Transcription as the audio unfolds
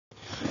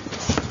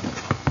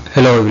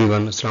Hello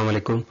everyone, Assalamu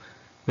alaikum.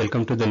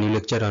 Welcome to the new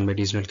lecture on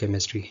medicinal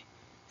chemistry.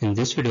 In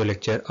this video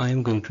lecture, I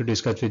am going to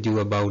discuss with you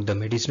about the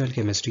medicinal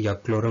chemistry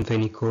of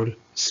chloramphenicol,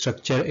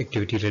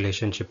 structure-activity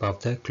relationship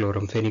of the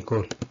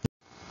chloramphenicol.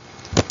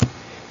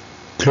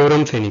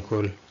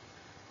 Chloramphenicol.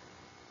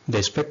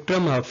 The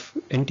spectrum of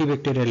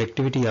antibacterial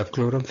activity of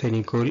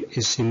chloramphenicol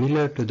is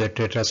similar to the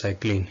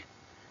tetracycline,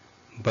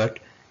 but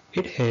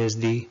it has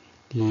the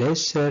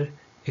lesser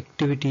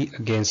activity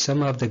against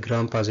some of the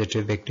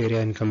gram-positive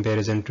bacteria in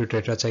comparison to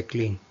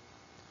tetracycline.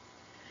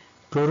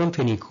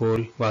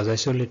 Chloramphenicol was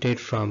isolated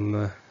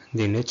from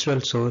the natural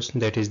source,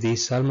 that is the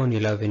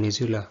Salmonella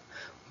venezuela,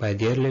 by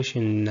the Ehrlich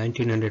in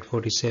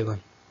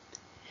 1947.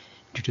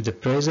 Due to the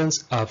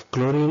presence of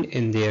chlorine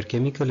in their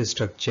chemical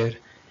structure,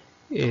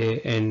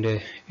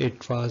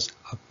 it was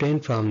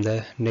obtained from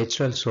the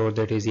natural source,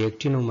 that is the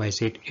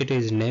actinomycete, it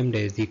is named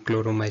as the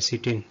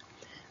chloromycetin.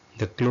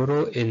 The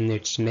chloro in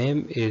its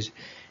name is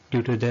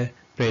due to the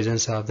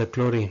presence of the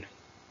chlorine.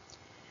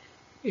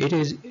 It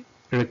is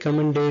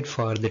recommended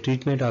for the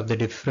treatment of the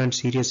different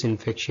serious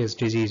infectious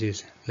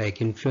diseases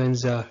like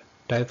influenza,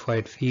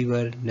 typhoid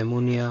fever,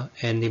 pneumonia,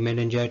 and the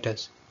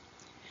meningitis.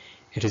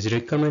 It is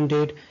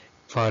recommended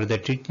for the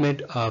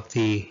treatment of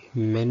the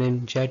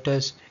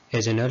meningitis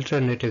as an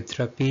alternative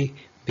therapy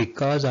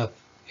because of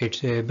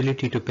its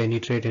ability to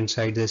penetrate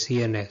inside the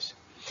CNS.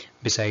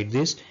 Besides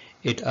this,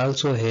 it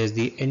also has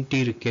the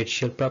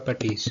anti-rickettsial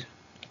properties.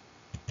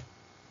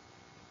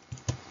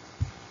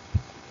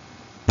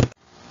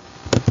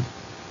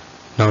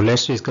 Now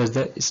let's discuss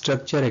the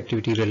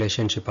structure-activity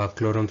relationship of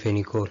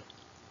chloramphenicol.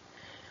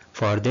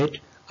 For that,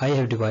 I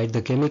have divided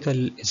the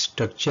chemical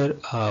structure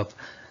of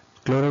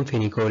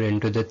chloramphenicol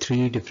into the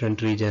three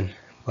different regions.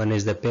 One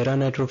is the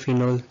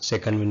para-nitrophenol,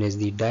 second one is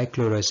the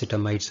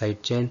dichloroacetamide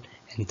side chain,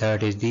 and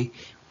third is the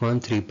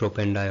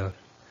 1,3-propandiol.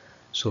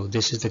 So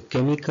this is the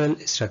chemical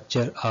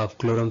structure of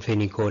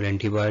chloramphenicol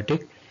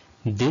antibiotic.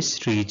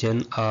 This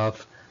region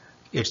of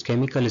its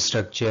chemical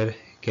structure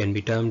can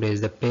be termed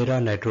as the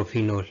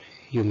para-nitrophenol.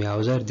 You may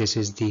observe this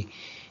is the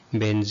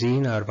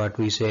benzene, or what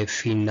we say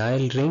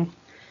phenyl ring,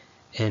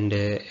 and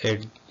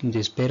at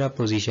this para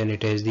position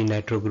it has the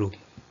nitro group.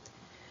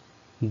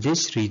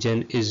 This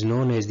region is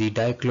known as the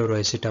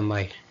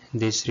dichloroacetamide,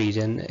 this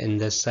region in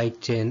the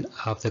side chain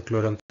of the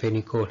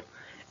chloramphenicol,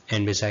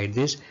 and beside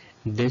this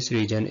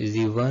region is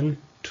the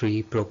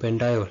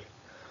 1,3-propandiol.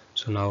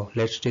 So now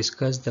let's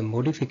discuss the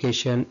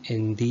modification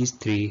in these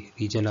three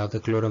regions of the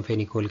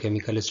chloramphenicol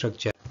chemical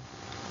structure.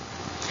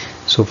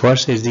 So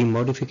first is the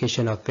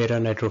modification of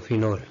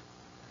para-nitrophenol.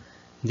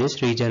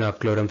 This region of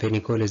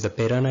chloramphenicol is the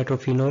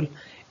para-nitrophenol.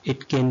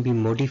 It can be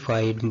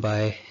modified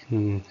by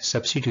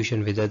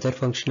substitution with other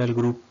functional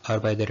group, or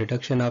by the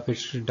reduction of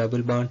its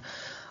double bond,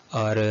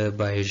 or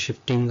by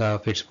shifting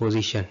of its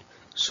position.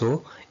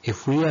 So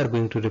if we are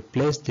going to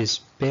replace this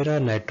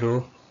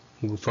para-nitro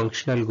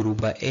functional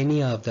group by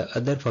any of the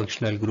other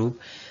functional group,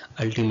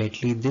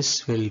 ultimately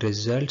this will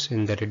result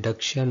in the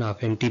reduction of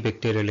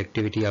antibacterial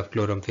activity of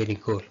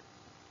chloramphenicol.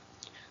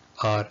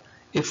 Or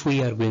if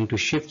we are going to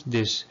shift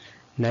this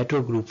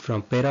nitro group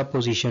from para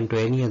position to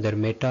any other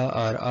meta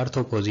or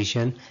ortho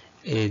position,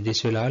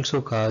 this will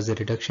also cause the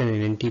reduction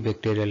in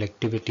antibacterial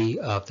activity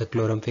of the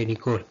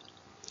chloramphenicol.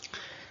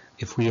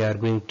 If we are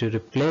going to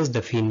replace the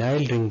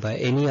phenyl ring by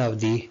any of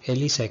the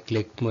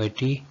alicyclic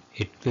moiety,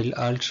 it will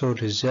also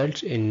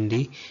result in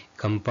the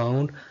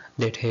compound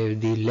that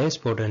have the less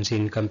potency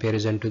in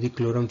comparison to the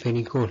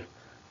chloramphenicol.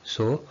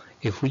 So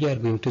if we are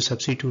going to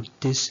substitute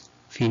this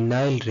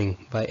phenyl ring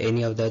by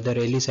any of the other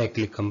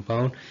alicyclic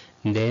compound,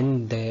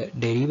 then the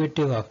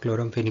derivative of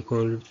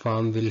chloramphenicol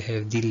form will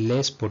have the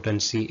less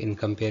potency in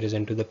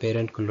comparison to the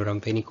parent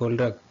chloramphenicol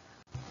drug.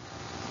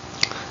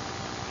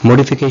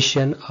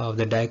 Modification of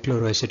the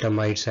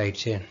dichloroacetamide side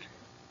chain.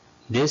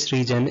 This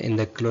region in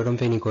the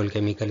chloramphenicol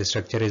chemical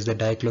structure is the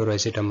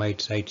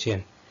dichloroacetamide side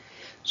chain.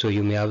 So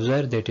you may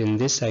observe that in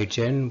this side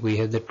chain we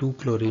have the two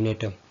chlorine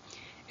atom.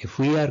 If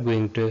we are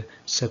going to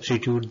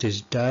substitute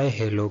this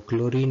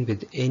dihalochlorine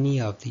with any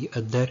of the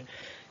other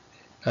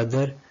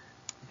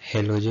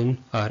halogen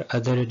or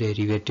other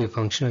derivative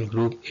functional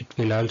group, it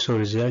will also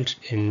result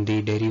in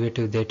the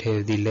derivative that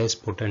have the less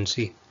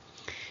potency,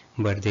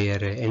 but their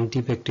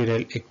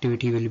antibacterial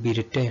activity will be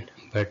retained,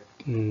 but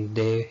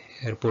their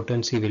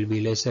potency will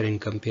be lesser in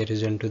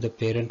comparison to the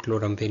parent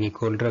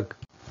chloramphenicol drug.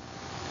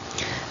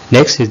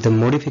 Next is the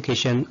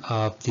modification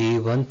of the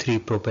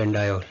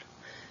 1,3-propandiol.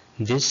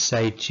 This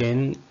side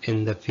chain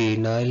in the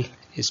phenyl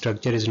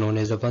structure is known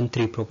as the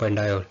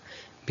 1,3-propandiol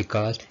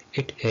because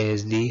it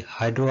has the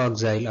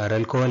hydroxyl or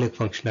alcoholic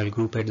functional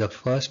group at the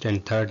first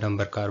and third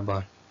number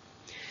carbon.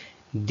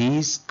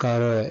 These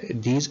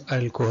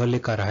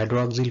alcoholic or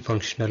hydroxyl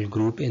functional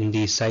group in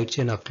the side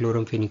chain of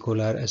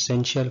chloramphenicol are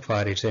essential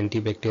for its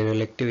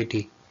antibacterial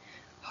activity.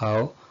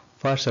 How?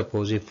 For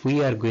suppose if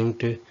we are going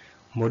to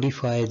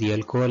modify the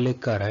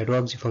alcoholic or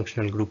hydroxy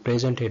functional group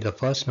present at the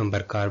first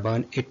number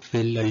carbon, it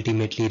will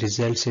ultimately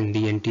result in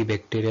the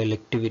antibacterial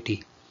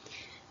activity.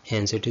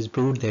 Hence it is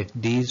proved that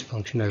these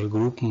functional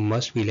group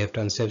must be left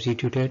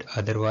unsubstituted,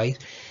 otherwise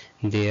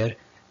their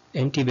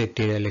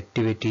antibacterial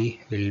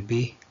activity will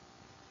be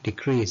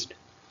decreased.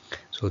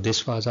 So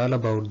this was all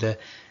about the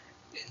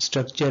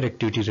structure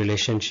activity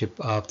relationship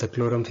of the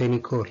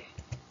chloramphenicol.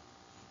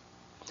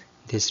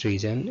 This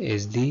region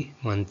is the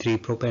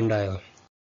 1,3-propandiol.